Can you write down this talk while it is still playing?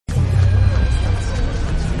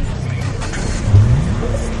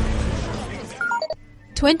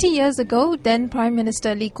20 years ago, then Prime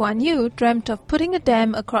Minister Lee Kuan Yew dreamt of putting a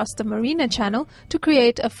dam across the Marina Channel to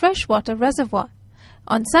create a freshwater reservoir.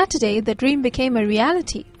 On Saturday, the dream became a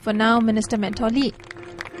reality for now Minister Mentor Lee.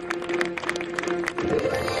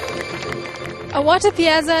 A water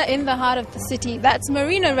piazza in the heart of the city. That's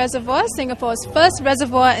Marina Reservoir, Singapore's first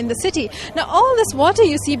reservoir in the city. Now, all this water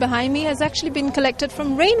you see behind me has actually been collected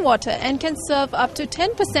from rainwater and can serve up to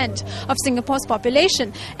 10% of Singapore's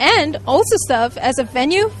population and also serve as a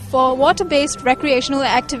venue for water-based recreational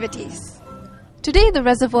activities. Today, the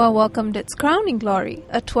reservoir welcomed its crowning glory,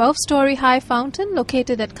 a 12-story high fountain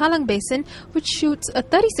located at Kallang Basin, which shoots a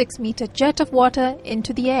 36-meter jet of water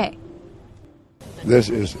into the air. This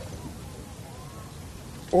is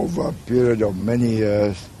over a period of many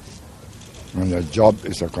years, and the job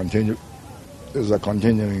is a continuing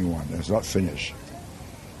one. It's not finished.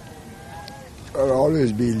 There will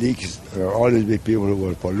always be leaks. There will always be people who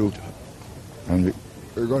will pollute, and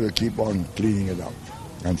we've got to keep on cleaning it up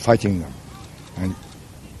and fighting them and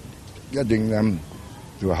getting them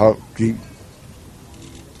to help keep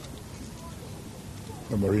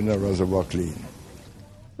the Marina Reservoir clean.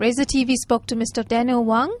 RAZORTV spoke to Mr. Daniel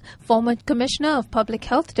Wang, former Commissioner of Public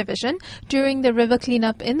Health Division, during the river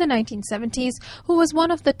cleanup in the 1970s, who was one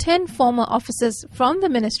of the 10 former officers from the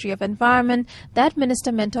Ministry of Environment that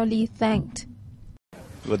Minister Mentor Lee thanked.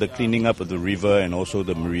 With the cleaning up of the river and also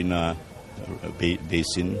the Marina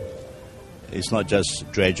Basin, it's not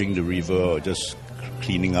just dredging the river or just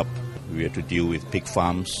cleaning up. We have to deal with pig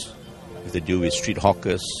farms, we have to deal with street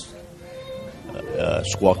hawkers,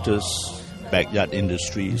 squatters, backyard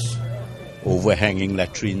industries, overhanging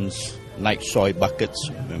latrines, night soil buckets.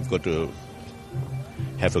 We've got to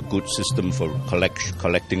have a good system for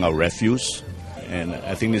collecting our refuse. And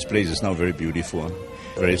I think this place is now very beautiful,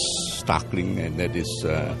 very startling, and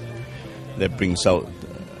that brings out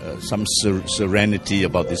some serenity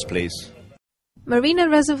about this place. Marina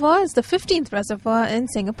Reservoir is the 15th reservoir in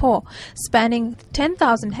Singapore. Spanning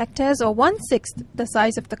 10,000 hectares or 1/6 the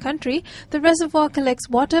size of the country, the reservoir collects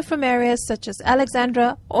water from areas such as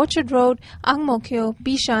Alexandra, Orchard Road, Ang Mo Kio,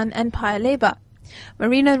 Bishan and Paya Lebar.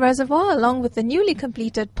 Marina Reservoir, along with the newly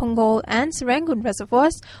completed Punggol and Serangoon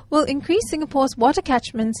reservoirs, will increase Singapore's water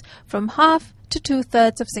catchments from half to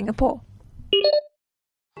 2/3 of Singapore.